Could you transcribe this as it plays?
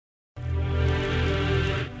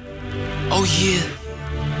Oh yeah.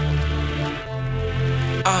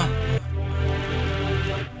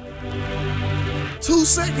 2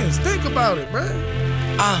 seconds, think about it, bruh.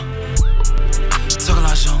 Talking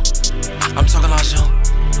l'argent, I'm talking l'argent.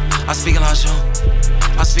 I speak l'argent,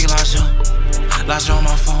 I speak l'argent. L'argent on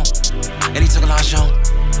my phone, and he took l'argent.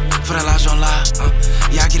 For that l'argent là,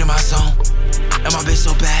 yeah, I get in my zone. And my bitch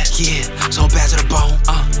so bad, yeah, so bad to the bone.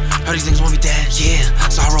 Heard these niggas want me dead, yeah,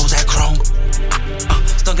 so I roll that chrome.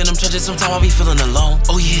 Stuck in them trenches, sometimes I be feeling alone.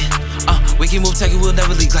 Oh yeah, we can move, take it, we'll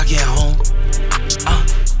never leave like at home.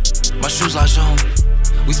 My shoes l'argent,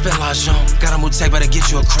 we spend l'argent. Gotta move, take, better get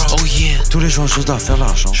you a chrome. Oh yeah. Tous les jours, chose dois faire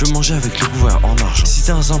l'argent. Je veux manger avec le couvert en argent. Si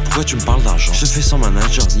t'es un sang, pourquoi tu me parles d'argent? Je fais sans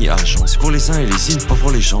manager ni agent. C'est pour les saints et les signes, pas pour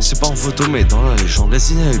les gens. C'est pas en photo, mais dans la légende. La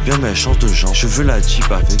signe elle est bien, mais elle chante de gens. Je veux la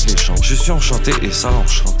Jeep avec les chants. Je suis enchanté et ça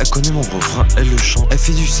l'enchante. Elle connaît mon refrain, elle le chante. Elle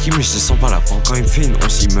fait du ski, mais je sens pas la pente. Quand il me fait une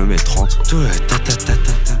once, il me met 30. Tout ta ta ta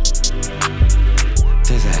ta ta.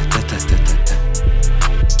 Ta ta ta ta ta ta.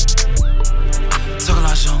 Talking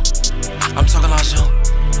l'argent, I'm talking l'argent.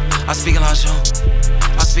 I speak l'argent,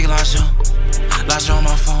 I speak l'argent. L'argent on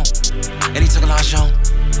my phone, and he took l'argent.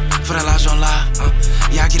 For that l'argent là,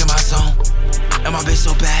 yeah, I get in my zone. And my bitch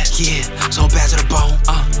so bad, yeah, so bad to the bone.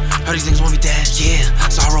 Heard these niggas want me dead, yeah,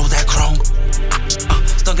 so I roll that chrome.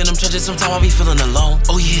 Stuck in them trenches, sometimes I be feeling alone.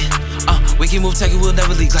 Oh yeah, we can move, take it, we'll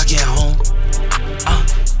never leave like at home.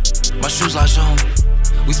 My shoes l'argent,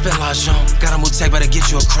 we spend l'argent. Gotta move, take, better get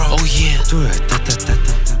you a chrome. Oh yeah. Ta ta ta ta.